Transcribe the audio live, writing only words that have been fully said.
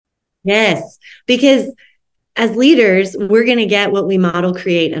Yes, because as leaders, we're going to get what we model,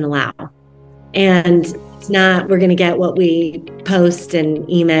 create, and allow. And it's not, we're going to get what we post and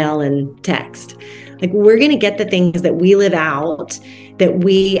email and text. Like, we're going to get the things that we live out, that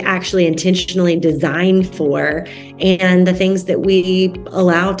we actually intentionally design for, and the things that we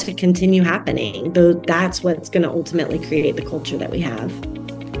allow to continue happening. Though that's what's going to ultimately create the culture that we have.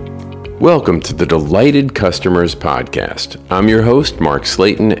 Welcome to the Delighted Customers Podcast. I'm your host, Mark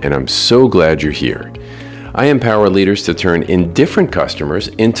Slayton, and I'm so glad you're here. I empower leaders to turn indifferent customers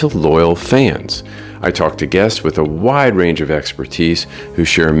into loyal fans. I talk to guests with a wide range of expertise who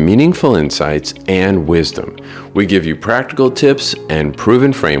share meaningful insights and wisdom. We give you practical tips and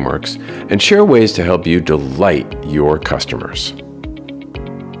proven frameworks and share ways to help you delight your customers.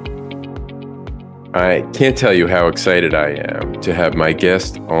 I can't tell you how excited I am to have my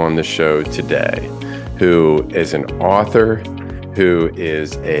guest on the show today, who is an author, who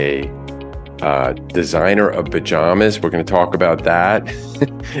is a designer of pajamas. We're going to talk about that,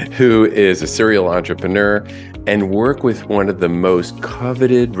 who is a serial entrepreneur and work with one of the most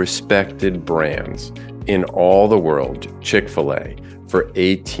coveted, respected brands in all the world, Chick-fil-A, for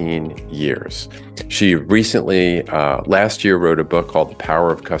 18 years. She recently, last year, wrote a book called The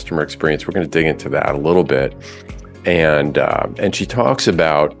Power of Customer Experience. We're going to dig into that a little bit. And she talks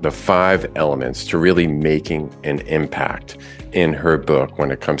about the 5 elements to really making an impact in her book when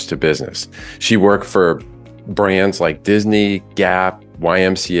it comes to business. She worked for brands like Disney, Gap,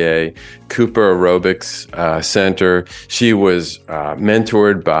 YMCA, Cooper Aerobics Center. She was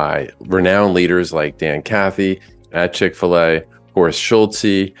mentored by renowned leaders like Dan Cathy at Chick-fil-A, Horace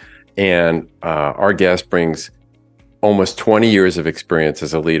Schulze, and our guest brings almost 20 years of experience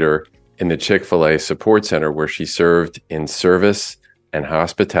as a leader in the Chick-fil-A Support Center, where she served in service and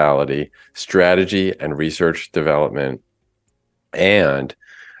hospitality, strategy and research development, and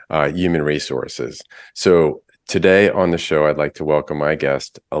human resources. So today on the show, I'd like to welcome my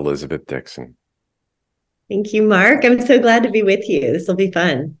guest, Elizabeth Dixon. Thank you, Mark. I'm so glad to be with you. This will be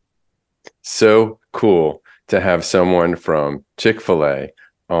fun. So cool to have someone from Chick-fil-A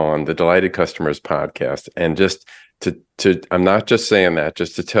on the Delighted Customers podcast. And just to I'm not just saying that,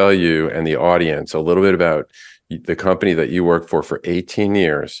 just to tell you and the audience a little bit about the company that you work for 18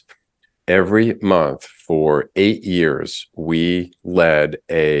 years. Every month for 8 years, we led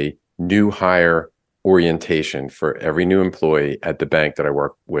a new hire orientation for every new employee at the bank that I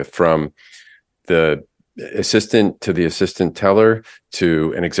work with, from the assistant to the assistant teller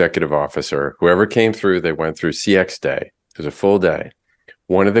to an executive officer. Whoever came through, they went through CX Day. It was a full day.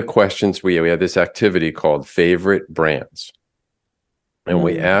 One of the questions, we had this activity called Favorite Brands. And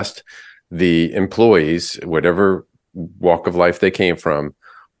we asked the employees, whatever walk of life they came from,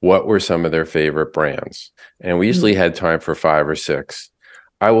 what were some of their favorite brands? And we usually had time for 5 or 6.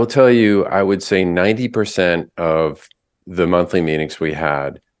 I will tell you, I would say 90% of the monthly meetings we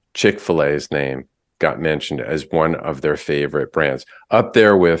had, Chick-fil-A's name got mentioned as one of their favorite brands, up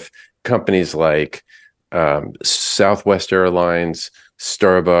there with companies like Southwest Airlines,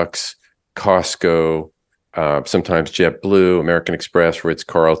 Starbucks, Costco, sometimes JetBlue, American Express,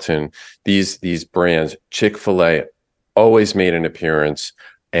 Ritz-Carlton. These brands, Chick-fil-A always made an appearance.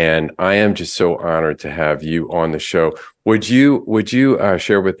 And I am just so honored to have you on the show. Would you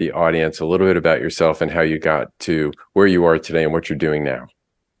share with the audience a little bit about yourself and how you got to where you are today and what you're doing now?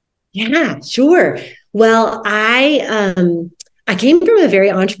 Yeah, sure. Well, I came from a very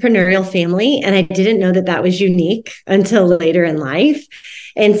entrepreneurial family, and I didn't know that was unique until later in life.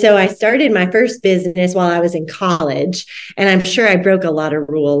 And so I started my first business while I was in college, and I'm sure I broke a lot of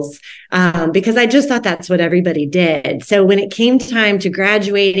rules because I just thought that's what everybody did. So when it came time to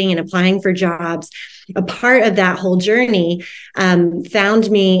graduating and applying for jobs, a part of that whole journey found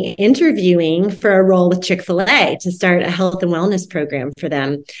me interviewing for a role with Chick-fil-A to start a health and wellness program for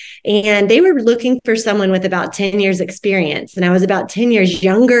them. And they were looking for someone with about 10 years experience. And I was about 10 years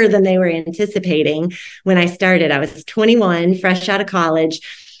younger than they were anticipating when I started. I was 21, fresh out of college.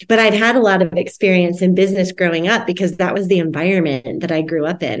 But I'd had a lot of experience in business growing up because that was the environment that I grew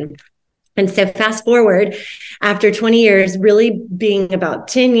up in. And so fast forward, after 20 years, really being about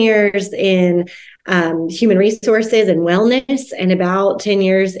 10 years in human resources and wellness, and about 10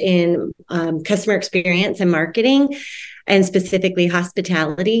 years in customer experience and marketing, and specifically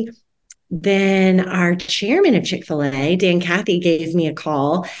hospitality, then our chairman of Chick-fil-A, Dan Cathy, gave me a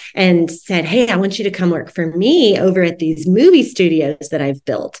call and said, "Hey, I want you to come work for me over at these movie studios that I've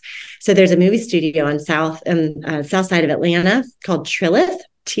built." So there's a movie studio on south side of Atlanta called Trilith,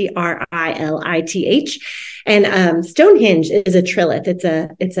 Trilith. And Stonehenge is a trilith.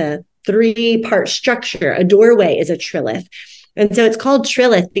 It's a 3-part structure. A doorway is a trilith. And so it's called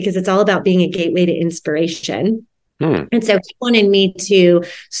Trilith because it's all about being a gateway to inspiration. Hmm. And so he wanted me to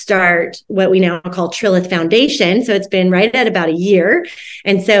start what we now call Trilith Foundation. So it's been right at about a year.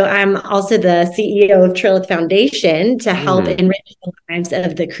 And so I'm also the CEO of Trilith Foundation to help enrich the lives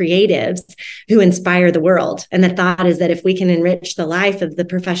of the creatives who inspire the world. And the thought is that if we can enrich the life of the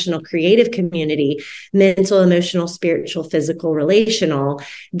professional creative community, mental, emotional, spiritual, physical, relational,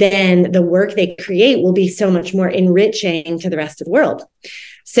 then the work they create will be so much more enriching to the rest of the world.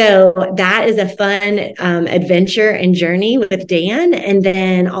 So that is a fun adventure and journey with Dan. And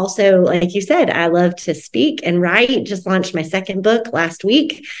then also, like you said, I love to speak and write. Just launched my second book last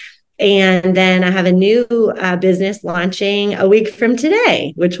week. And then I have a new business launching a week from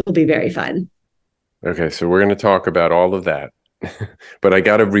today, which will be very fun. Okay, so we're going to talk about all of that. But I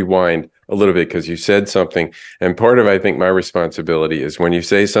got to rewind a little bit because you said something. And part of, I think, my responsibility is when you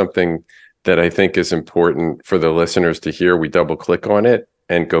say something that I think is important for the listeners to hear, we double click on it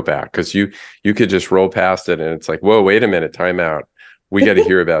and go back, because you could just roll past it and it's like, whoa, wait a minute, time out. We got to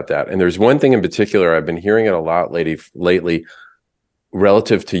hear about that. And there's one thing in particular, I've been hearing it a lot lately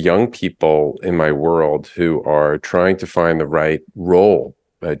relative to young people in my world who are trying to find the right role,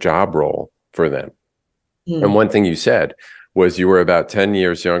 a job role for them. And one thing you said was you were about 10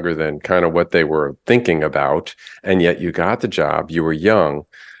 years younger than kind of what they were thinking about, and yet you got the job, you were young.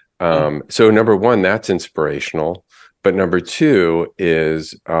 So number one, that's inspirational. But number two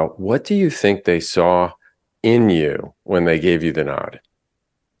is, what do you think they saw in you when they gave you the nod?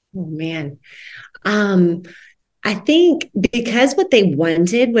 Oh, man. I think because what they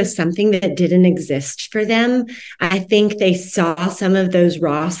wanted was something that didn't exist for them, I think they saw some of those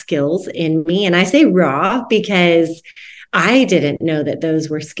raw skills in me. And I say raw because I didn't know that those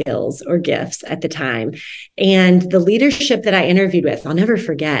were skills or gifts at the time. And the leadership that I interviewed with, I'll never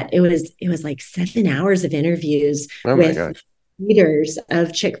forget. It was like 7 hours of interviews with leaders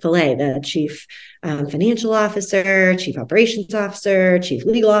of Chick-fil-A, the chief financial officer, chief operations officer, chief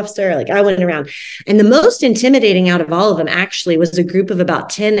legal officer. Like, I went around. And the most intimidating out of all of them actually was a group of about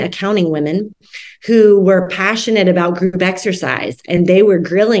 10 accounting women who were passionate about group exercise. And they were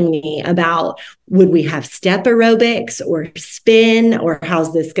grilling me about, would we have step aerobics or spin, or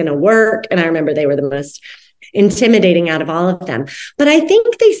how's this going to work? And I remember they were the most intimidating out of all of them. But I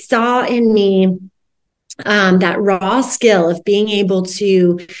think they saw in me that raw skill of being able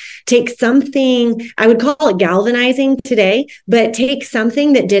to take something, I would call it galvanizing today, but take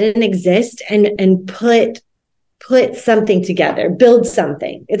something that didn't exist and put something together, build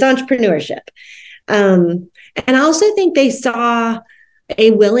something. It's entrepreneurship. And I also think they saw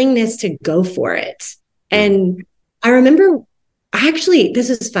a willingness to go for it. And I remember, actually,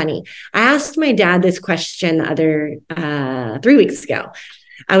 this is funny. I asked my dad this question the other 3 weeks ago.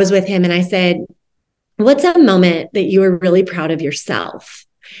 I was with him and I said, what's a moment that you were really proud of yourself?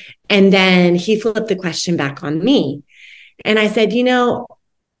 And then he flipped the question back on me. And I said,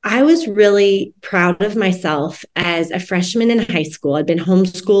 I was really proud of myself as a freshman in high school. I'd been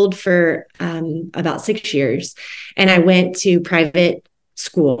homeschooled for about 6 years. And I went to private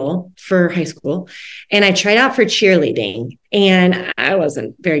school for high school. And I tried out for cheerleading. And I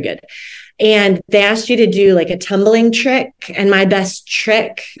wasn't very good. And they asked you to do like a tumbling trick. And my best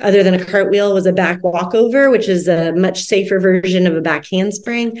trick, other than a cartwheel, was a back walkover, which is a much safer version of a back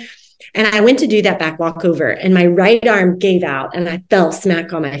handspring. And I went to do that back walkover and my right arm gave out and I fell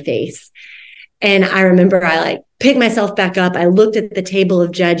smack on my face. And I remember I picked myself back up. I looked at the table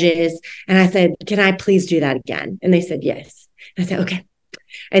of judges and I said, can I please do that again? And they said, yes. And I said, okay.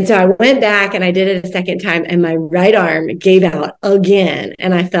 And so I went back and I did it a second time and my right arm gave out again.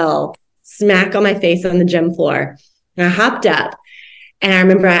 And I fell smack on my face on the gym floor. And I hopped up and I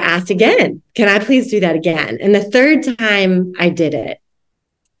remember I asked again, can I please do that again? And the third time I did it.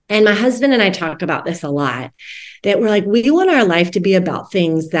 And my husband and I talk about this a lot, that we're like, we want our life to be about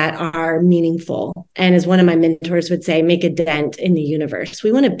things that are meaningful. And as one of my mentors would say, make a dent in the universe.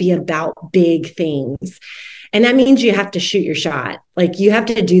 We want to be about big things. And that means you have to shoot your shot. Like, you have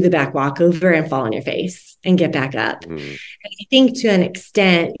to do the back walkover and fall on your face and get back up. I think to an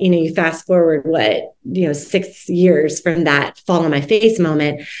extent, you fast forward 6 years from that fall on my face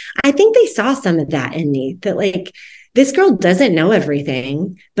moment, I think they saw some of that in me, that this girl doesn't know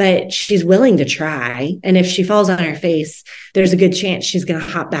everything, but she's willing to try. And if she falls on her face, there's a good chance she's going to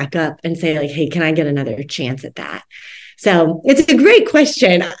hop back up and say hey, can I get another chance at that? So it's a great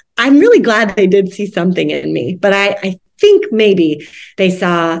question. I'm really glad they did see something in me, but I think maybe they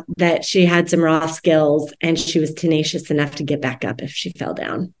saw that she had some raw skills and she was tenacious enough to get back up if she fell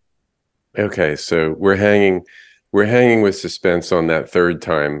down. Okay. So we're hanging with suspense on that third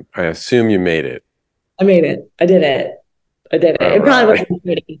time. I assume you made it. I made it. I did it. I did it. All It probably right. wasn't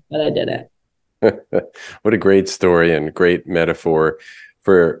pretty, but I did it. What a great story and great metaphor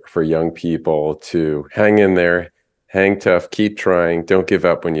for young people to hang in there, hang tough, keep trying, don't give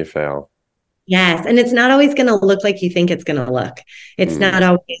up when you fail. Yes. And it's not always going to look like you think it's going to look. It's Mm, not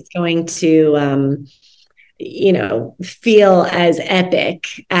always going to, feel as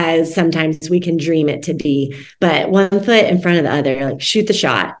epic as sometimes we can dream it to be. But one foot in front of the other, like shoot the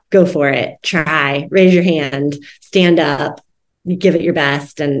shot, go for it, try, raise your hand, stand up, give it your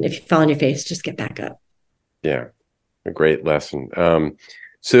best. And if you fall on your face, just get back up. yeah, a great lesson.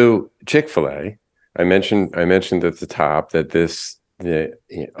 So Chick-fil-A, I mentioned at the top that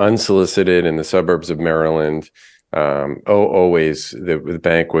unsolicited in the suburbs of Maryland. Always the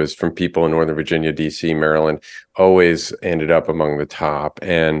bank was from people in Northern Virginia, DC, Maryland, always ended up among the top.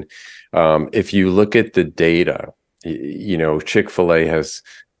 And if you look at the data, Chick-fil-A has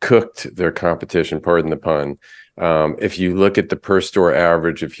cooked their competition, pardon the pun. If you look at the per store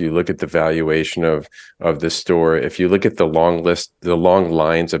average, if you look at the valuation of the store, if you look at the long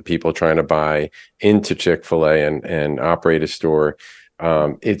lines of people trying to buy into Chick-fil-A and operate a store,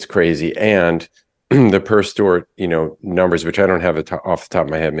 it's crazy. And the per store, numbers, which I don't have off the top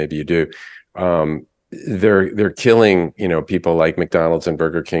of my head, maybe you do. They're killing, people like McDonald's and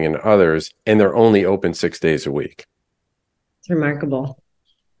Burger King and others, and they're only open 6 days a week. It's remarkable.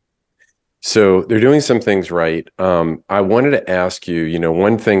 So they're doing some things right. I wanted to ask you,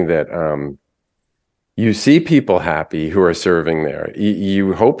 one thing that you see people happy who are serving there.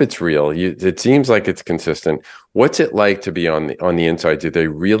 You hope it's real. It seems like it's consistent. What's it like to be on the inside? Do they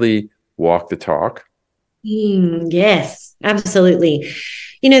really walk the talk? Yes, absolutely.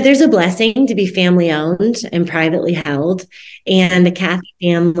 There's a blessing to be family owned and privately held. And the Cathy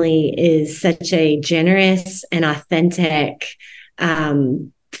family is such a generous and authentic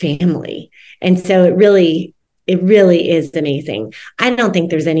family. And so it really is amazing. I don't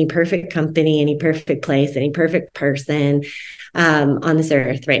think there's any perfect company, any perfect place, any perfect person on this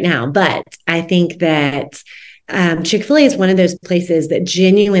earth right now. But I think that Chick-fil-A is one of those places that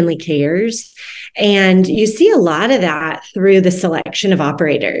genuinely cares. And you see a lot of that through the selection of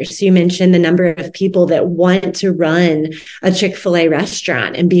operators. You mentioned the number of people that want to run a Chick-fil-A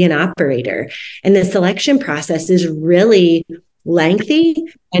restaurant and be an operator. And the selection process is really lengthy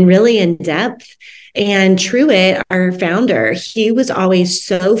and really in depth. And Truett, our founder, he was always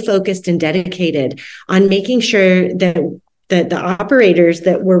so focused and dedicated on making sure that the operators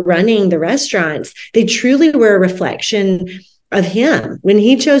that were running the restaurants, they truly were a reflection of him. When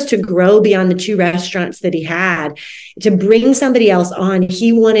he chose to grow beyond the two restaurants that he had, to bring somebody else on,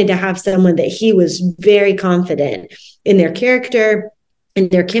 he wanted to have someone that he was very confident in their character, in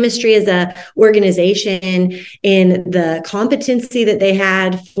their chemistry as a organization, in the competency that they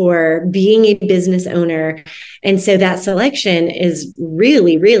had for being a business owner. And so that selection is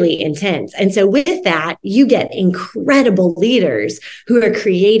really, really intense. And so with that, you get incredible leaders who are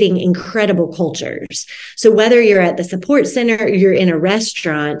creating incredible cultures. So whether you're at the support center or you're in a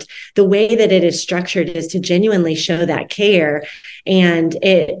restaurant, the way that it is structured is to genuinely show that care, and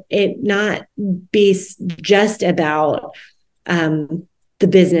it not be just about the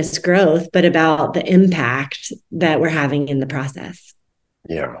business growth, but about the impact that we're having in the process.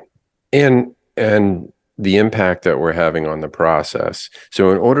 Yeah. And the impact that we're having on the process. So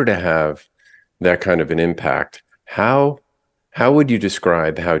in order to have that kind of an impact, how would you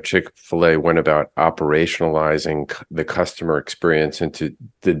describe how Chick-fil-A went about operationalizing the customer experience into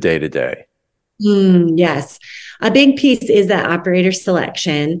the day-to-day? Yes. A big piece is that operator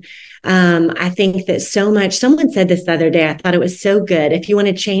selection. I think that so much, someone said this the other day, I thought it was so good. If you want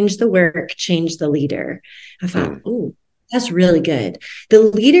to change the work, change the leader. I thought, ooh, that's really good. The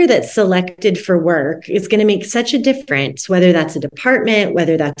leader that's selected for work is going to make such a difference, whether that's a department,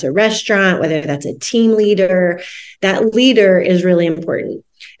 whether that's a restaurant, whether that's a team leader. That leader is really important.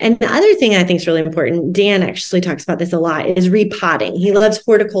 And the other thing I think is really important, Dan actually talks about this a lot, is repotting. He loves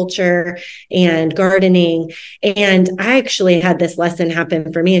horticulture and gardening. And I actually had this lesson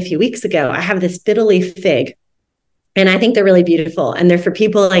happen for me a few weeks ago. I have this fiddle leaf fig, and I think they're really beautiful. And they're for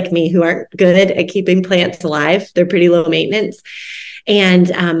people like me who aren't good at keeping plants alive. They're pretty low maintenance. And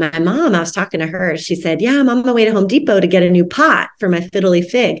my mom, I was talking to her. She said, yeah, I'm on my way to Home Depot to get a new pot for my fiddle leaf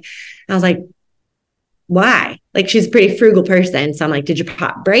fig. I was like, why? Like, she's a pretty frugal person. So I'm like, did your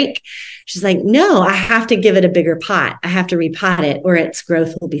pot break? She's like, no, I have to give it a bigger pot. I have to repot it or its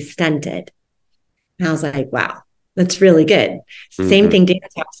growth will be stunted. And I was like, wow, that's really good. Same thing Dan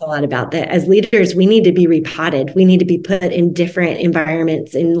talks a lot about, that as leaders, we need to be repotted. We need to be put in different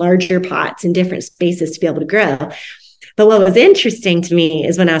environments, in larger pots, in different spaces to be able to grow. But what was interesting to me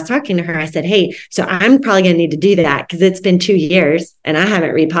is when I was talking to her, I said, hey, so I'm probably going to need to do that because it's been 2 years and I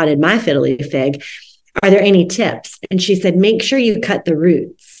haven't repotted my fiddly fig. Are there any tips? And she said, make sure you cut the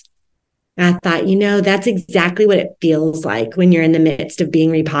roots. And I thought, that's exactly what it feels like when you're in the midst of being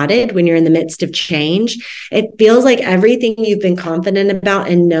repotted, when you're in the midst of change. It feels like everything you've been confident about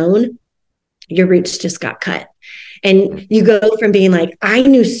and known, your roots just got cut. And you go from being like, I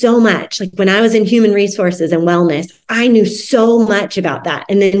knew so much, like when I was in human resources and wellness, I knew so much about that.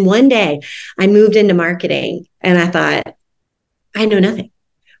 And then one day I moved into marketing and I thought, I know nothing.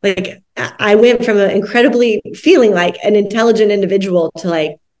 Like I went from an incredibly feeling like an intelligent individual to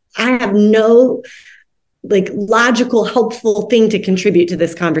like, I have no like logical, helpful thing to contribute to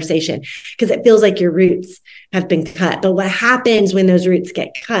this conversation because it feels like your roots have been cut. But what happens when those roots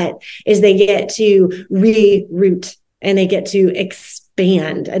get cut is they get to re-root and they get to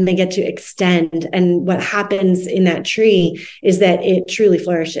expand and they get to extend. And what happens in that tree is that it truly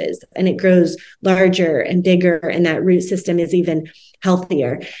flourishes and it grows larger and bigger, and that root system is even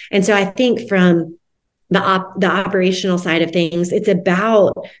healthier. And so I think from the operational side of things, it's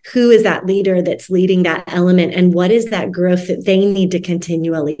about who is that leader that's leading that element and what is that growth that they need to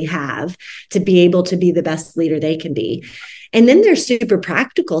continually have to be able to be the best leader they can be. And then there's super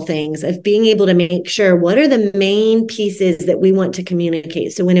practical things of being able to make sure what are the main pieces that we want to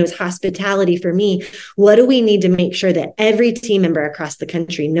communicate. So when it was hospitality for me, what do we need to make sure that every team member across the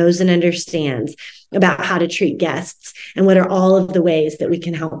country knows and understands about how to treat guests, and what are all of the ways that we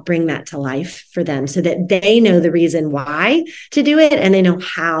can help bring that to life for them so that they know the reason why to do it and they know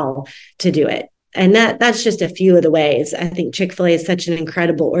how to do it. And that's just a few of the ways. I think Chick-fil-A is such an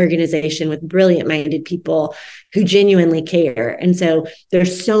incredible organization with brilliant minded people who genuinely care. And so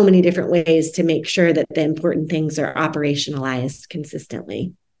there's so many different ways to make sure that the important things are operationalized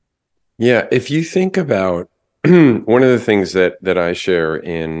consistently. Yeah. If you think about one of the things that I share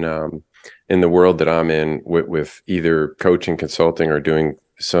in the world that I'm in with either coaching, consulting, or doing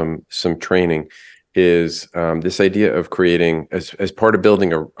some training is this idea of creating as part of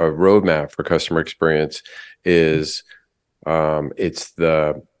building a roadmap for customer experience is it's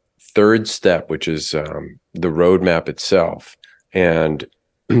the third step, which is the roadmap itself. And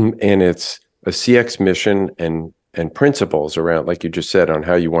it's a CX mission and principles around, like you just said, on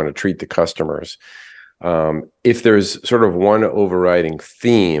how you want to treat the customers. If there's sort of one overriding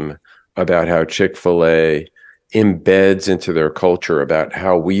theme about how Chick-fil-A embeds into their culture about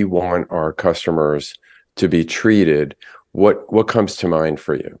how we want our customers to be treated, what comes to mind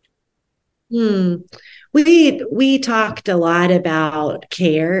for you? We talked a lot about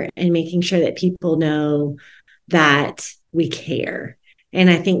care and making sure that people know that we care. And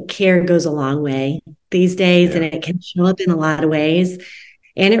I think care goes a long way these days, and it can show up in a lot of ways.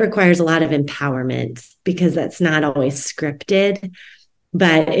 And it requires a lot of empowerment because that's not always scripted.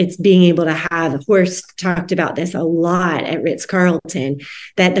 But it's being able to have, Horst talked about this a lot at Ritz-Carlton,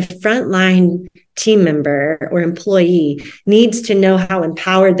 that the frontline team member or employee needs to know how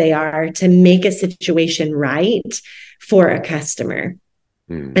empowered they are to make a situation right for a customer.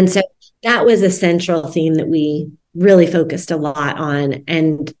 And so that was a central theme that we really focused a lot on.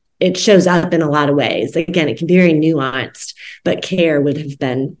 And it shows up in a lot of ways. Again, it can be very nuanced, but care would have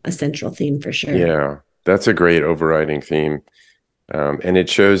been a central theme for sure. Yeah, that's a great overriding theme. And it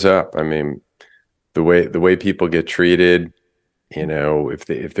shows up. I mean, the way people get treated,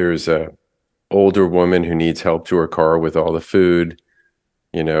 if there's a older woman who needs help to her car with all the food,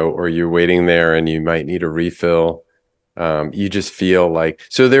 or you're waiting there and you might need a refill, you just feel like,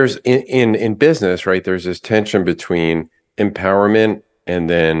 so there's in business, right? There's this tension between empowerment and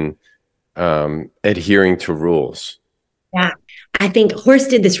then adhering to rules. Yeah. I think Horst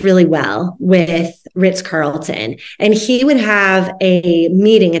did this really well with Ritz-Carlton, and he would have a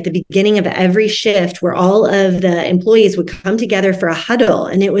meeting at the beginning of every shift where all of the employees would come together for a huddle,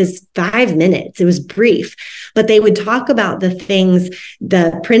 and it was 5 minutes. It was brief, but they would talk about the things,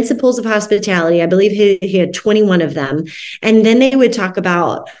 the principles of hospitality. I believe he had 21 of them. And then they would talk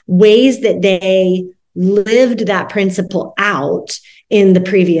about ways that they lived that principle out in the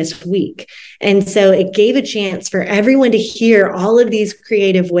previous week. And so it gave a chance for everyone to hear all of these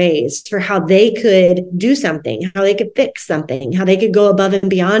creative ways for how they could do something, how they could fix something, how they could go above and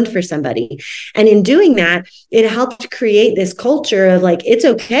beyond for somebody. And in doing that, it helped create this culture of like, it's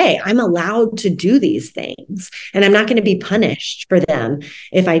okay, I'm allowed to do these things, and I'm not going to be punished for them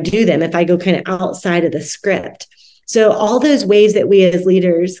if I do them, if I go kind of outside of the script. So all those ways that we as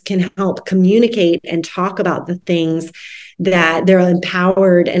leaders can help communicate and talk about the things that they're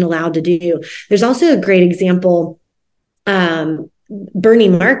empowered and allowed to do. There's also a great example Bernie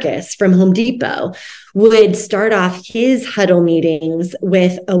Marcus from Home Depot would start off his huddle meetings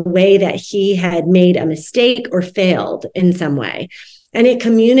with a way that he had made a mistake or failed in some way. And it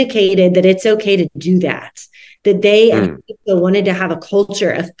communicated that it's okay to do that. That they wanted to have a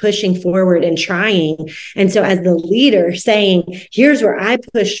culture of pushing forward and trying. And so as the leader saying, here's where I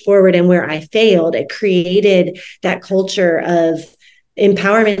pushed forward and where I failed, it created that culture of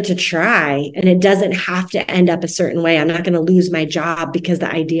empowerment to try. And it doesn't have to end up a certain way. I'm not going to lose my job because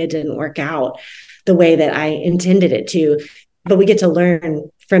the idea didn't work out the way that I intended it to, but we get to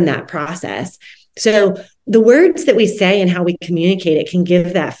learn from that process. So the words that we say and how we communicate it can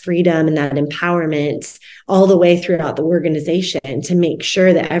give that freedom and that empowerment all the way throughout the organization to make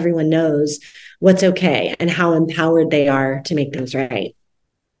sure that everyone knows what's okay and how empowered they are to make things right.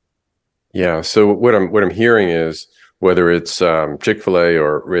 Yeah. So what I'm hearing is, whether it's Chick-fil-A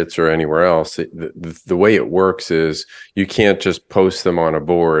or Ritz or anywhere else, the way it works is you can't just post them on a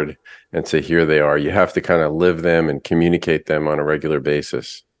board and say, here they are. You have to kind of live them and communicate them on a regular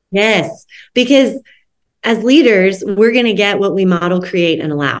basis. Yes, because as leaders, we're going to get what we model, create,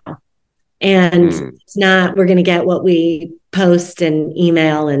 and allow. And it's not, we're going to get what we post and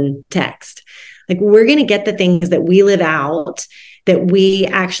email and text. Like, we're going to get the things that we live out, that we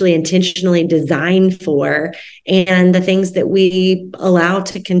actually intentionally design for, and the things that we allow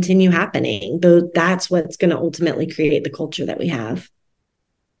to continue happening. Though that's what's going to ultimately create the culture that we have.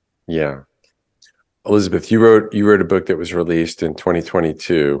 Yeah. Elizabeth, you wrote a book that was released in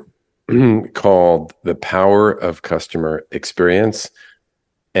 2022 called The Power of Customer Experience.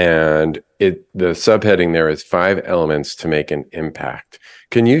 And the subheading there is 5 elements to make an impact.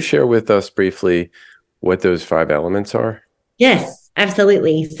 Can you share with us briefly what those 5 elements are? Yes,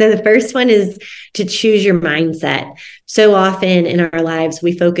 absolutely. So the first one is to choose your mindset. So often in our lives,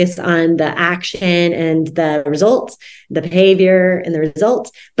 we focus on the action and the results, the behavior and the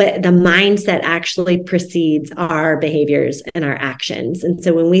results, but the mindset actually precedes our behaviors and our actions. And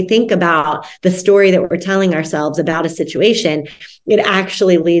so when we think about the story that we're telling ourselves about a situation, it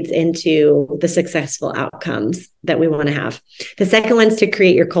actually leads into the successful outcomes that we want to have. The second one is to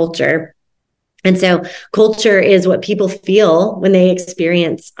create your culture. And so culture is what people feel when they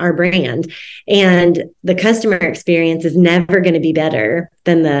experience our brand. And the customer experience is never going to be better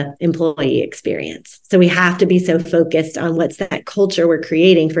than the employee experience. So we have to be so focused on what's that culture we're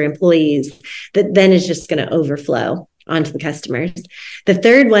creating for employees that then is just going to overflow onto the customers. The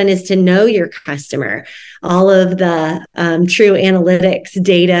third one is to know your customer. All of the true analytics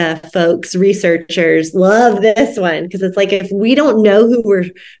data folks, researchers love this one, because it's like, if we don't know who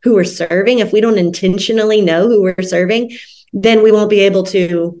we're serving, if we don't intentionally know who we're serving, then we won't be able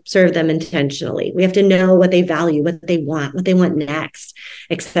to serve them intentionally. We have to know what they value, what they want next,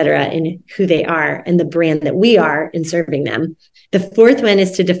 et cetera, and who they are and the brand that we are in serving them. The fourth one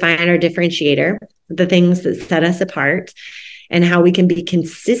is to define our differentiator, the things that set us apart, and how we can be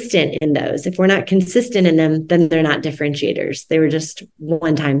consistent in those. If we're not consistent in them, then they're not differentiators. They were just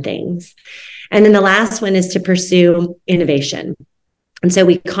one-time things. And then the last one is to pursue innovation. And so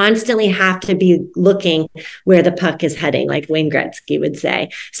we constantly have to be looking where the puck is heading, like Wayne Gretzky would say.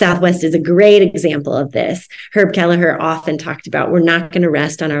 Southwest is a great example of this. Herb Kelleher often talked about, we're not going to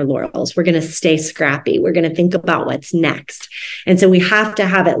rest on our laurels. We're going to stay scrappy. We're going to think about what's next. And so we have to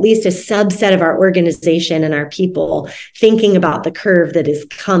have at least a subset of our organization and our people thinking about the curve that is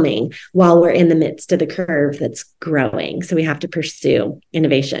coming while we're in the midst of the curve that's growing. So we have to pursue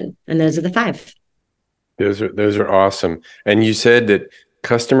innovation. And those are the 5. Those are awesome. And you said that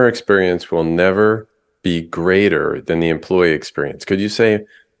customer experience will never be greater than the employee experience. Could you say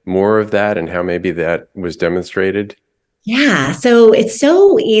more of that and how maybe that was demonstrated? Yeah. So it's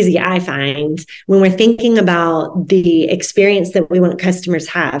so easy, I find, when we're thinking about the experience that we want customers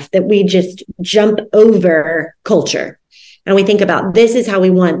have, that we just jump over culture. And we think about, this is how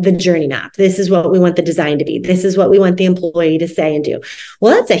we want the journey map. This is what we want the design to be. This is what we want the employee to say and do.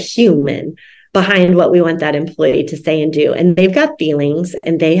 Well, that's a human behind what we want that employee to say and do. And they've got feelings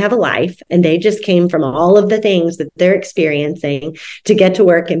and they have a life, and they just came from all of the things that they're experiencing to get to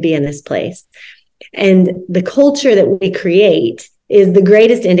work and be in this place. And the culture that we create is the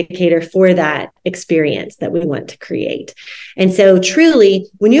greatest indicator for that experience that we want to create. And so truly,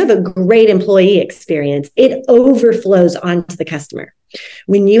 when you have a great employee experience, it overflows onto the customer.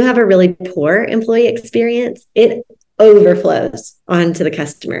 When you have a really poor employee experience, it overflows onto the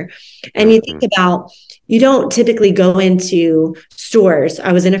customer. And you think about, you don't typically go into stores.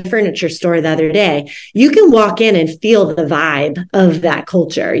 I was in a furniture store the other day. You can walk in and feel the vibe of that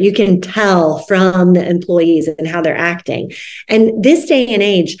culture. You can tell from the employees and how they're acting. And this day and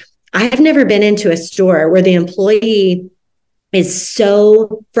age, I've never been into a store where the employee is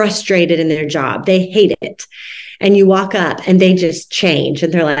so frustrated in their job. They hate it. And you walk up and they just change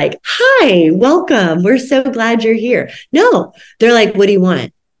and they're like, hi, welcome. We're so glad you're here. No, they're like, what do you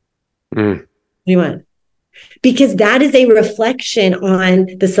want? Mm. What do you want? Because that is a reflection on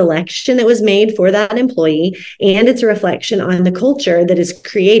the selection that was made for that employee, and it's a reflection on the culture that is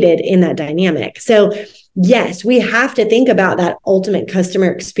created in that dynamic. So yes, we have to think about that ultimate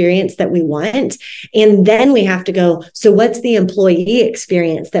customer experience that we want. And then we have to go, so what's the employee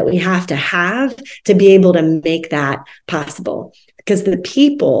experience that we have to be able to make that possible? Because the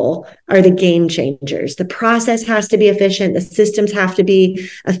people are the game changers. The process has to be efficient. The systems have to be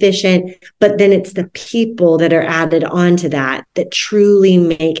efficient, but then it's the people that are added onto that truly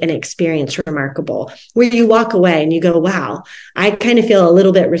make an experience remarkable, where you walk away and you go, wow, I kind of feel a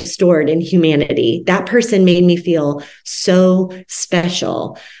little bit restored in humanity. That person made me feel so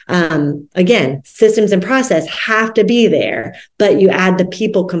special. Again, systems and process have to be there, but you add the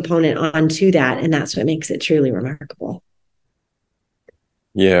people component onto that, and that's what makes it truly remarkable.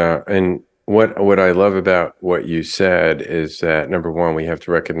 Yeah, and what I love about what you said is that, number one, we have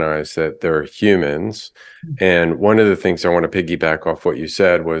to recognize that they're humans. And one of the things I want to piggyback off what you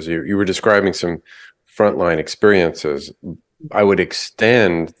said was you were describing some frontline experiences. I would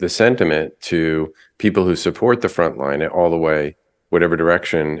extend the sentiment to people who support the frontline all the way, whatever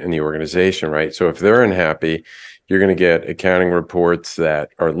direction in the organization, right? So if they're unhappy, you're going to get accounting reports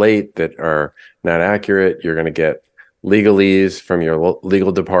that are late, that are not accurate. You're going to get legalese from your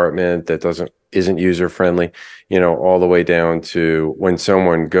legal department that isn't user friendly, all the way down to when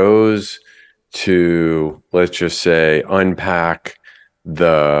someone goes to, let's just say, in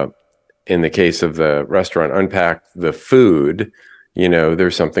the case of the restaurant, unpack the food,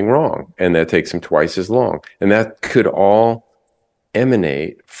 there's something wrong, and that takes them twice as long. And that could all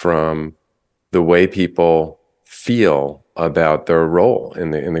emanate from the way people feel about their role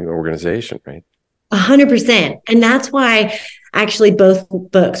in the organization, right? 100%. And that's why actually both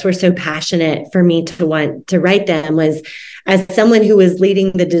books were so passionate for me to want to write them. Was as someone who was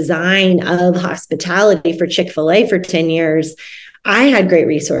leading the design of hospitality for Chick-fil-A for 10 years, I had great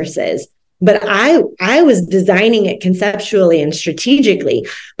resources, but I was designing it conceptually and strategically.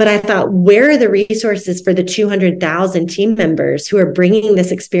 But I thought, where are the resources for the 200,000 team members who are bringing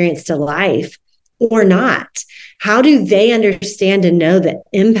this experience to life or not? How do they understand and know the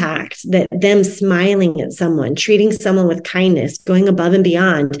impact that them smiling at someone, treating someone with kindness, going above and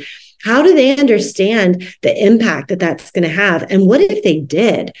beyond? How do they understand the impact that that's going to have? And what if they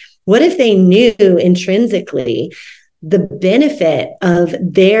did? What if they knew intrinsically the benefit of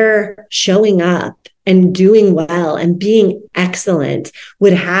their showing up and doing well and being excellent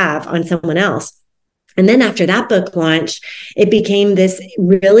would have on someone else? And then after that book launched, it became this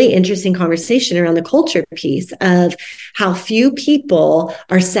really interesting conversation around the culture piece of how few people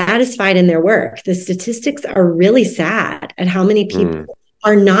are satisfied in their work. The statistics are really sad at how many people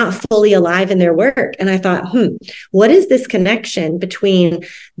are not fully alive in their work. And I thought, what is this connection between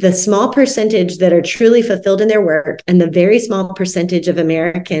the small percentage that are truly fulfilled in their work and the very small percentage of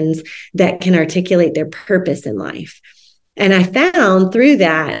Americans that can articulate their purpose in life? And I found through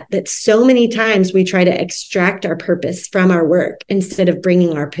that so many times we try to extract our purpose from our work instead of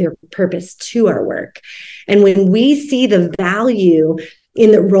bringing our purpose to our work. And when we see the value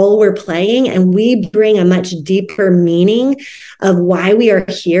in the role we're playing and we bring a much deeper meaning of why we are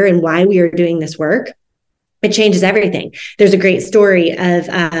here and why we are doing this work, it changes everything. There's a great story of,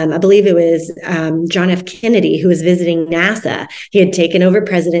 I believe it was John F. Kennedy, who was visiting NASA. He had taken over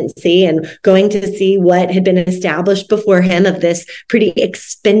presidency and going to see what had been established before him of this pretty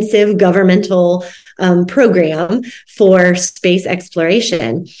expensive governmental program for space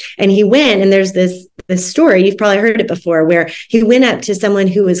exploration. And he went, and there's this story, you've probably heard it before, where he went up to someone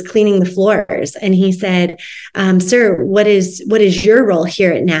who was cleaning the floors and he said, sir, what is your role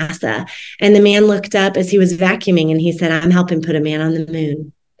here at NASA? And the man looked up as he was vacuuming and he said, I'm helping put a man on the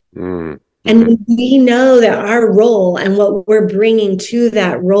moon. Mm-hmm. And we know that our role and what we're bringing to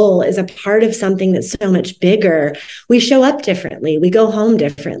that role is a part of something that's so much bigger. We show up differently. We go home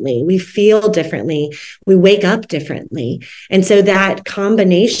differently. We feel differently. We wake up differently. And so that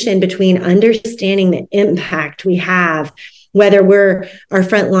combination between understanding the impact we have, whether we're our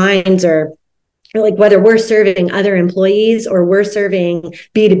front lines or like whether we're serving other employees or we're serving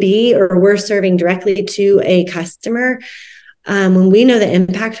B2B or we're serving directly to a customer, when we know the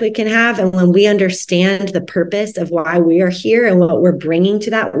impact we can have and when we understand the purpose of why we are here and what we're bringing to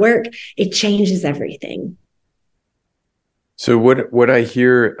that work, it changes everything. So what I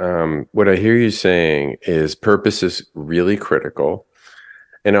hear you saying is purpose is really critical.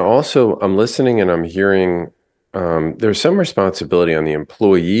 And I'm listening and I'm hearing there's some responsibility on the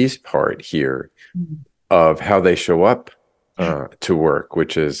employee's part here of how they show up to work,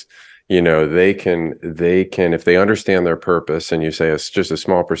 which is, they can, if they understand their purpose, and you say it's just a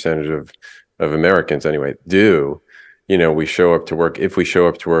small percentage of Americans anyway, we show up to work. If we show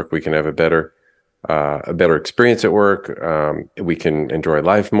up to work, we can have a better experience at work. We can enjoy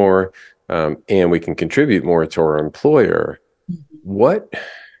life more, and we can contribute more to our employer.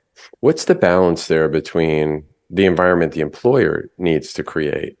 What's the balance there between the environment the employer needs to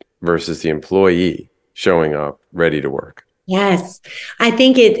create versus the employee showing up ready to work? Yes, I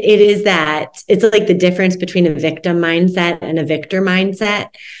think it is that. It's like the difference between a victim mindset and a victor mindset.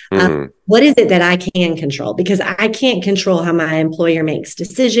 What is it that I can control? Because I can't control how my employer makes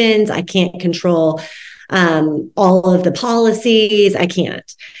decisions. I can't control all of the policies. I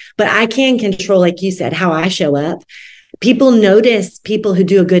can't. But I can control, like you said, how I show up. People notice people who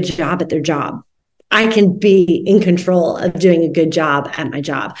do a good job at their job. I can be in control of doing a good job at my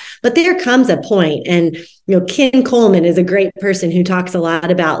job. But there comes a point, and Ken Coleman is a great person who talks a lot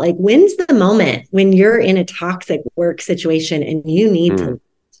about, like, when's the moment when you're in a toxic work situation and you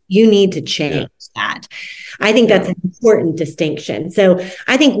need to change that. I think that's an important distinction. So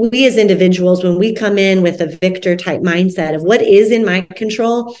I think we as individuals, when we come in with a victor type mindset of what is in my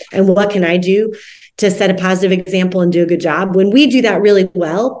control and what can I do to set a positive example and do a good job, when we do that really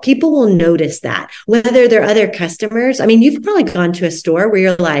well, people will notice that, whether they're other customers. I mean, you've probably gone to a store where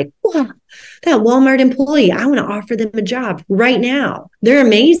you're like, wow, that Walmart employee, I want to offer them a job right now. They're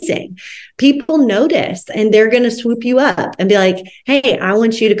amazing. People notice, and they're going to swoop you up and be like, hey, I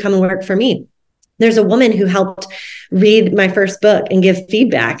want you to come and work for me. There's a woman who helped read my first book and give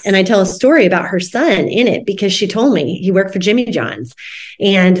feedback. And I tell a story about her son in it because she told me he worked for Jimmy John's.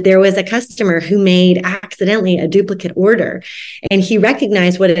 And there was a customer who made accidentally a duplicate order. And he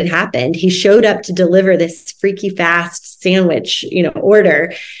recognized what had happened. He showed up to deliver this freaky fast sandwich,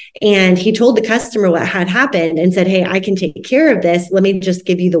 order. And he told the customer what had happened and said, hey, I can take care of this. Let me just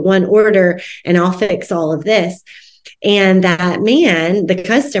give you the one order and I'll fix all of this. And that man, the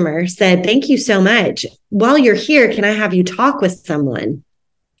customer, said, thank you so much. While you're here, can I have you talk with someone?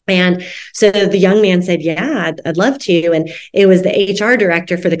 And so the young man said, yeah, I'd love to. And it was the HR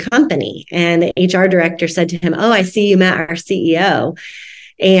director for the company. And the HR director said to him, oh, I see you met our CEO.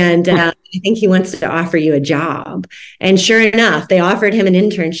 And I think he wants to offer you a job. And sure enough, they offered him an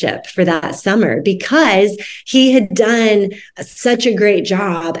internship for that summer because he had done such a great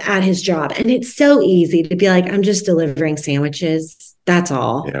job at his job. And it's so easy to be like, I'm just delivering sandwiches. That's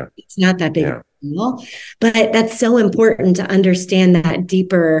all. Yeah. It's not that big of a deal. But that's so important to understand that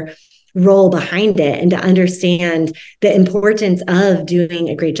deeper role behind it and to understand the importance of doing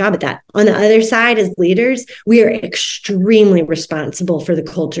a great job at that. On the other side, as leaders, we are extremely responsible for the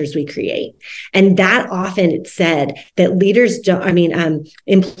cultures we create. And that often it's said that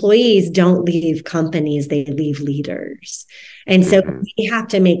employees don't leave companies, they leave leaders. And so we have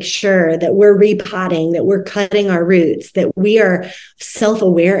to make sure that we're repotting, that we're cutting our roots, that we are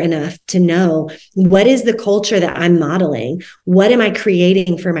self-aware enough to know what is the culture that I'm modeling? What am I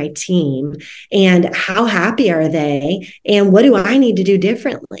creating for my team? And how happy are they? And what do I need to do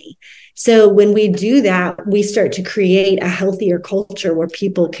differently? So when we do that, we start to create a healthier culture where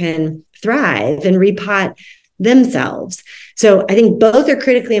people can thrive and repot themselves. So I think both are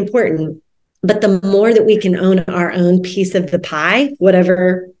critically important. But the more that we can own our own piece of the pie,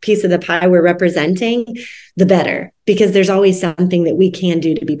 whatever piece of the pie we're representing, the better, because there's always something that we can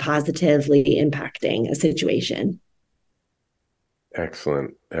do to be positively impacting a situation.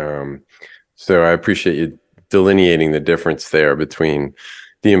 Excellent. So I appreciate you delineating the difference there between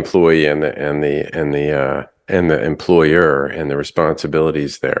the employee and the employer and the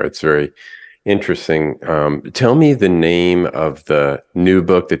responsibilities there. It's very interesting. Tell me the name of the new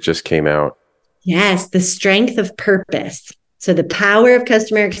book that just came out. Yes, The Strength of Purpose. So the power of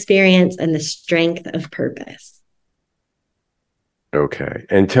customer experience and the strength of purpose. Okay.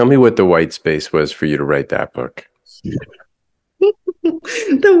 And tell me what the white space was for you to write that book.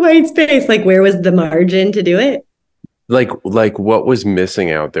 The white space, like where was the margin to do it? Like what was missing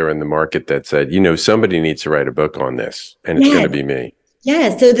out there in the market that said, somebody needs to write a book on this and it's going to be me.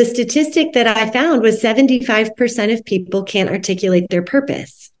 Yeah. So the statistic that I found was 75% of people can't articulate their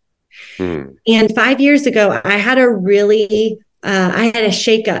purpose. And 5 years ago, I had a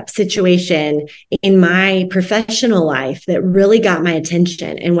shakeup situation in my professional life that really got my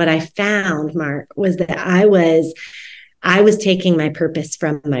attention. And what I found, Mark, was that I was taking my purpose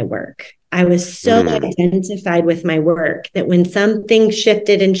from my work. I was so identified with my work that when something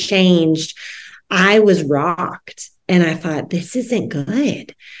shifted and changed, I was rocked. And I thought, this isn't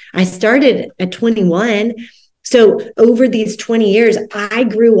good. I started at 21. So over these 20 years, I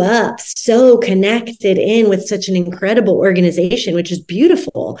grew up so connected in with such an incredible organization, which is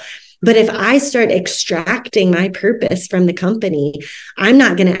beautiful. But if I start extracting my purpose from the company, I'm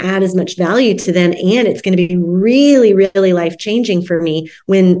not going to add as much value to them. And it's going to be really, really life-changing for me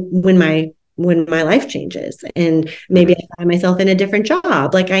when my life changes. And maybe I find myself in a different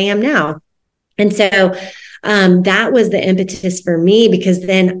job like I am now. And so that was the impetus for me, because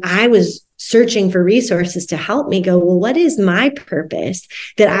then I was searching for resources to help me go, well, what is my purpose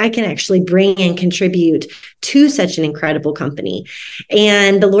that I can actually bring and contribute to such an incredible company?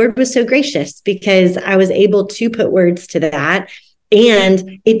 And the Lord was so gracious, because I was able to put words to that,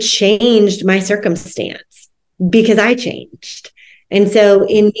 and it changed my circumstance because I changed. And so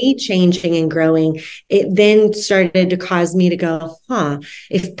in me changing and growing, it then started to cause me to go,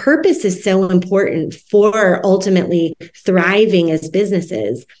 if purpose is so important for ultimately thriving as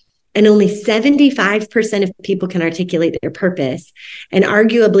businesses, and only 75% of people can articulate their purpose, and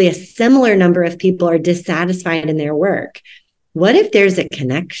arguably a similar number of people are dissatisfied in their work, what if there's a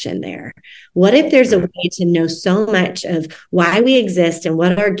connection there? What if there's a way to know so much of why we exist and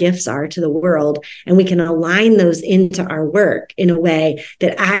what our gifts are to the world, and we can align those into our work in a way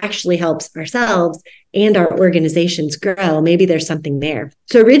that actually helps ourselves and our organizations grow? Maybe there's something there.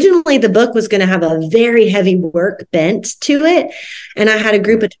 So originally the book was going to have a very heavy work bent to it. And I had a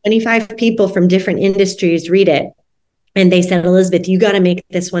group of 25 people from different industries read it. And they said, Elizabeth, you got to make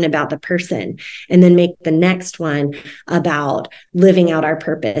this one about the person, and then make the next one about living out our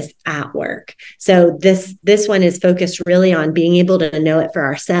purpose at work. So this one is focused really on being able to know it for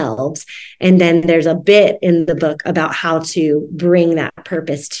ourselves. And then there's a bit in the book about how to bring that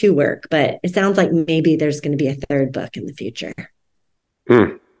purpose to work. But it sounds like maybe there's going to be a third book in the future. All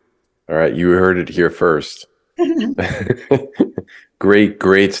right. You heard it here first.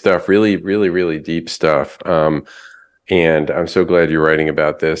 Great stuff. Really, really, really deep stuff. And I'm so glad you're writing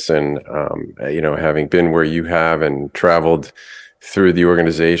about this. And, having been where you have and traveled through the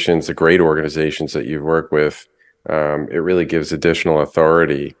organizations, the great organizations that you've worked with, it really gives additional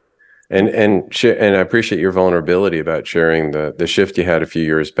authority. And I appreciate your vulnerability about sharing the shift you had a few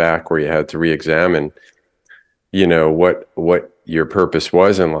years back, where you had to re-examine, what your purpose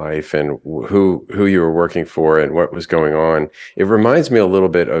was in life, and who you were working for and what was going on. It reminds me a little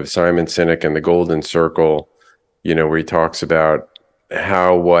bit of Simon Sinek and the Golden Circle, where he talks about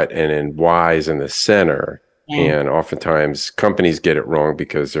how, what, and why is in the center. Yeah. And oftentimes companies get it wrong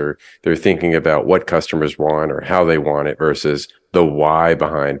because they're thinking about what customers want or how they want it versus the why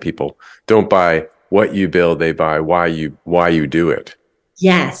behind. People don't buy what you build, they buy why you do it.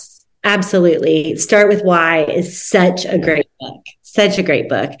 Yes, absolutely. Start with Why is such a great book. Such a great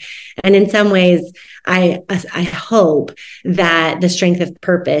book. And in some ways, I hope that the Strength of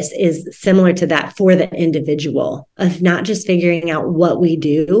Purpose is similar to that for the individual, of not just figuring out what we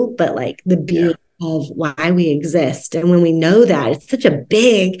do, but like the beauty of why we exist. And when we know that, it's such a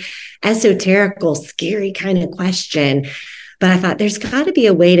big, esoterical, scary kind of question. But I thought there's got to be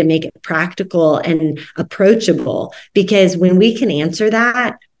a way to make it practical and approachable, because when we can answer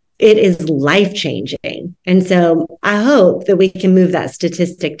that, it is life-changing. And so I hope that we can move that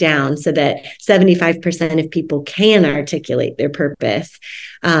statistic down so that 75% of people can articulate their purpose,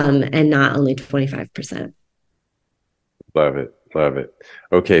 and not only 25%. Love it.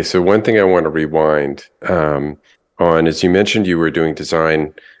 Okay, so one thing I want to rewind on is, you mentioned you were doing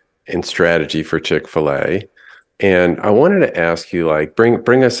design and strategy for Chick-fil-A. And I wanted to ask you,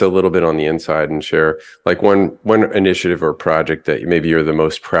 bring us a little bit on the inside and share one initiative or project that maybe you're the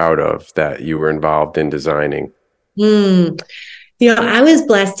most proud of that you were involved in designing. I was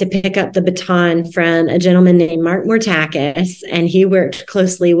blessed to pick up the baton from a gentleman named Mark Mortakis, and he worked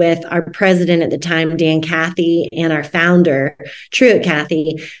closely with our president at the time, Dan Cathy, and our founder, Truett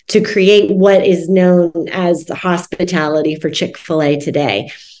Cathy, to create what is known as the hospitality for Chick-fil-A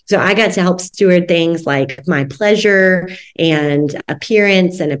today. So I got to help steward things like my pleasure and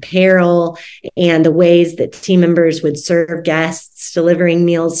appearance and apparel, and the ways that team members would serve guests, delivering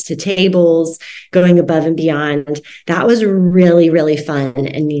meals to tables, going above and beyond. That was really, really fun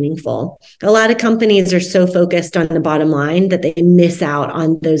and meaningful. A lot of companies are so focused on the bottom line that they miss out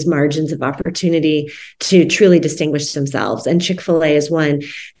on those margins of opportunity to truly distinguish themselves. And Chick-fil-A is one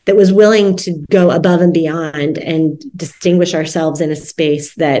that was willing to go above and beyond and distinguish ourselves in a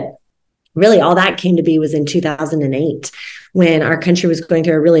space that really all that came to be was in 2008, when our country was going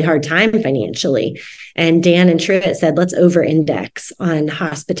through a really hard time financially. And Dan and Truett said, let's over-index on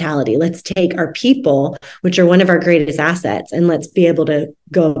hospitality. Let's take our people, which are one of our greatest assets, and let's be able to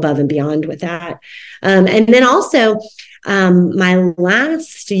go above and beyond with that. And then also, My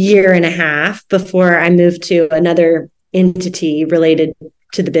last year and a half before I moved to another entity related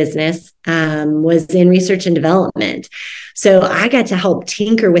to the business was in research and development. So I got to help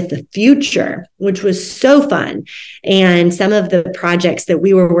tinker with the future, which was so fun. And some of the projects that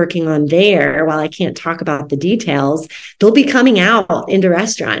we were working on there, while I can't talk about the details, they'll be coming out into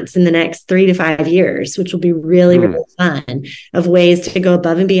restaurants in the next 3 to 5 years, which will be really, really fun, of ways to go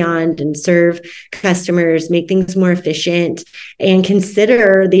above and beyond and serve customers, make things more efficient, and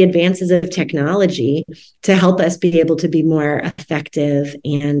consider the advances of technology to help us be able to be more effective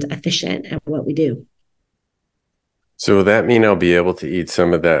and efficient at what we do. So will that mean I'll be able to eat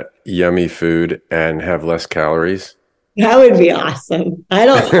some of that yummy food and have less calories? That would be awesome. I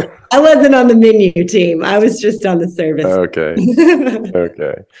wasn't on the menu team. I was just on the service. Okay.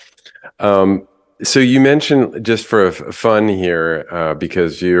 Okay. So you mentioned, just for fun here,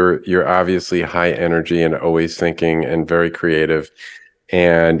 because you're obviously high energy and always thinking and very creative.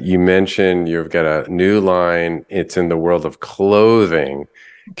 And you mentioned you've got a new line. It's in the world of clothing.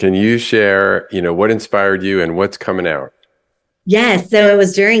 Can you share, what inspired you and what's coming out? Yes. So it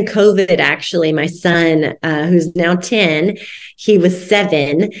was during COVID, actually. My son, who's now 10, he was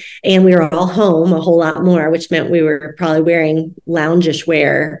 7, and we were all home a whole lot more, which meant we were probably wearing loungish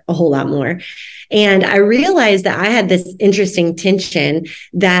wear a whole lot more. And I realized that I had this interesting tension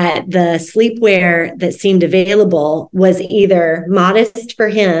that the sleepwear that seemed available was either modest for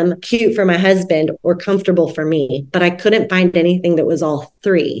him, cute for my husband, or comfortable for me. But I couldn't find anything that was all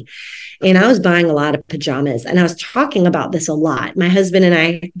three. And I was buying a lot of pajamas, and I was talking about this a lot. My husband and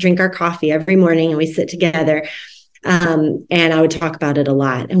I drink our coffee every morning and we sit together. And I would talk about it a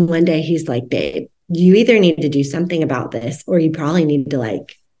lot. And one day he's like, babe, you either need to do something about this, or you probably need to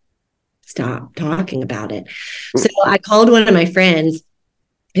stop talking about it. So I called one of my friends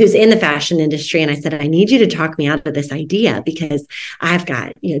who's in the fashion industry. And I said, I need you to talk me out of this idea, because I've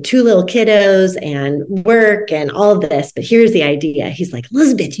got, 2 little kiddos and work and all of this, but here's the idea. He's like,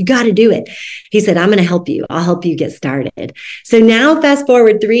 Elizabeth, you got to do it. He said, I'm going to help you. I'll help you get started. So now fast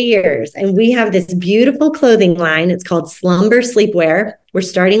forward 3 years, and we have this beautiful clothing line. It's called Slumber Sleepwear. We're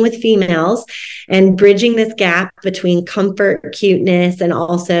starting with females and bridging this gap between comfort, cuteness, and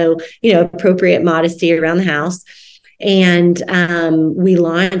also, appropriate modesty around the house. And we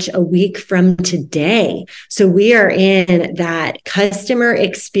launch a week from today. So we are in that customer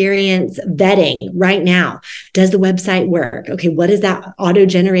experience vetting right now. Does the website work? Okay, what does that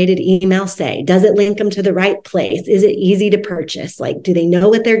auto-generated email say? Does it link them to the right place? Is it easy to purchase? Do they know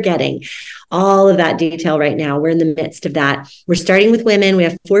what they're getting? All of that detail right now. We're in the midst of that. We're starting with women. We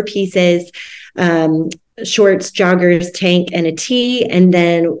have 4 pieces. Shorts, joggers, tank, and a tee. And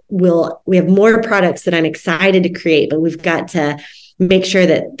then we have more products that I'm excited to create, but we've got to make sure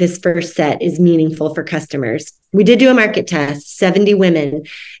that this first set is meaningful for customers. We did do a market test, 70 women,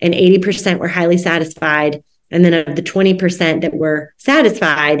 and 80% were highly satisfied. And then of the 20% that were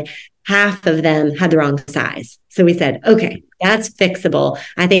satisfied, half of them had the wrong size. So we said, okay, that's fixable.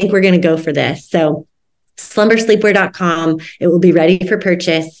 I think we're going to go for this. So slumbersleepwear.com, it will be ready for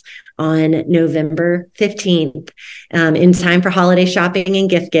purchase on November 15th, in time for holiday shopping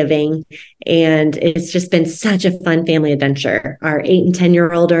and gift giving. And it's just been such a fun family adventure. Our 8 and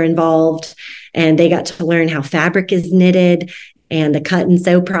 10-year-old are involved, and they got to learn how fabric is knitted and the cut and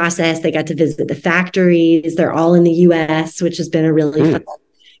sew process. They got to visit the factories. They're all in the US, which has been a really fun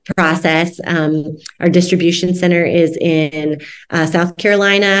process. Our distribution center is in South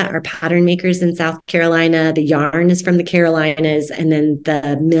Carolina. Our pattern makers in South Carolina. The yarn is from the Carolinas, and then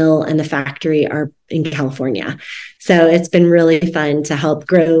the mill and the factory are in California. So it's been really fun to help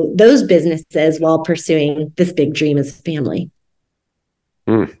grow those businesses while pursuing this big dream as a family.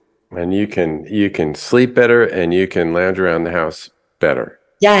 And you can sleep better, and you can lounge around the house better.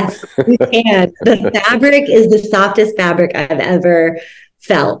 Yes, we can. The fabric is the softest fabric I've ever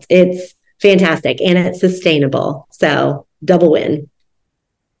felt. It's fantastic, and it's sustainable. So double win.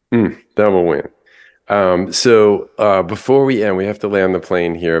 Double win. So before we end, we have to land the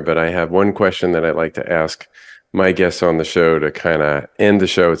plane here, but I have one question that I'd like to ask my guests on the show to kind of end the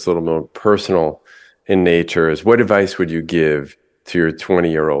show. It's a little more personal in nature. Is what advice would you give to your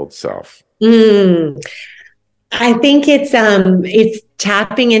 20-year-old self? I think it's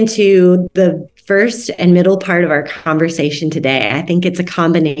tapping into the first and middle part of our conversation today. I think it's a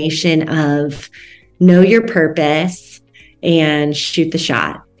combination of know your purpose and shoot the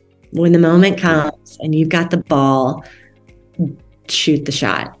shot. When the moment comes and you've got the ball, shoot the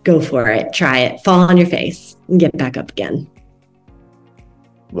shot, go for it, try it, fall on your face and get back up again.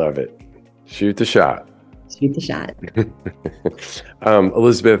 Love it. Shoot the shot. shoot the shot.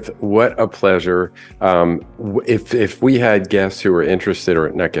 Elizabeth, what a pleasure. If we had guests who were interested, or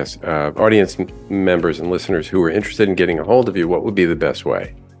not guests, audience members and listeners who were interested in getting a hold of you, what would be the best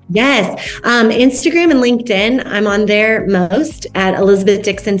way? Yes. Instagram and LinkedIn. I'm on there most at Elizabeth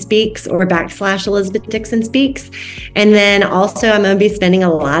Dixon Speaks or / Elizabeth Dixon Speaks. And then also I'm going to be spending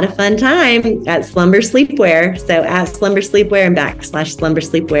a lot of fun time at Slumber Sleepwear. So at Slumber Sleepwear and / Slumber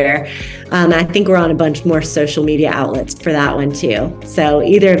Sleepwear. I think we're on a bunch more social media outlets for that one too. So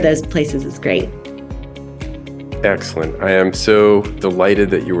either of those places is great. Excellent. I am so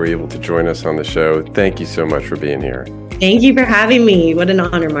delighted that you were able to join us on the show. Thank you so much for being here. Thank you for having me. What an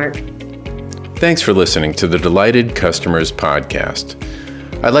honor, Mark. Thanks for listening to the Delighted Customers Podcast.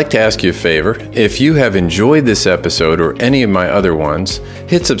 I'd like to ask you a favor. If you have enjoyed this episode or any of my other ones,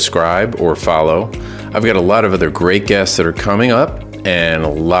 hit subscribe or follow. I've got a lot of other great guests that are coming up and a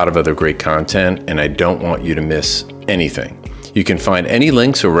lot of other great content, and I don't want you to miss anything. You can find any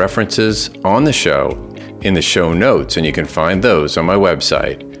links or references on the show in the show notes, and you can find those on my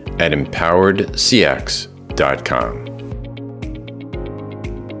website at empoweredcx.com.